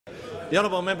The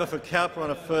honourable member for Cowper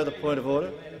on a further point of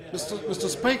order. Mr.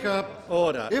 Speaker,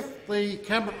 order. If the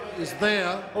camera is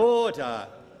there, order.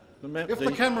 If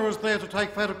the camera is there to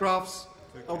take photographs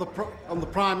of the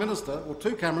Prime Minister, or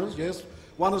two cameras, yes,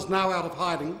 one is now out of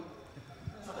hiding,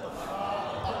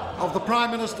 of the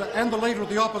Prime Minister and the Leader of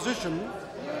the Opposition,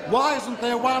 why isn't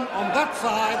there one on that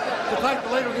side to take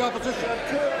the Leader of the Opposition?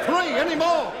 Three, any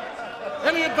more?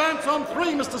 Any advance on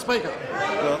three, Mr. Speaker?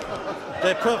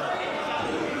 Well,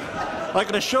 I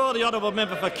can assure the honourable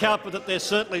member for Cowper that they're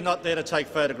certainly not there to take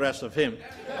photographs of him.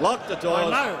 Lock the doors.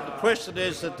 The question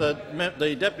is that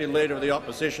the Deputy Leader of the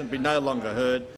Opposition be no longer heard.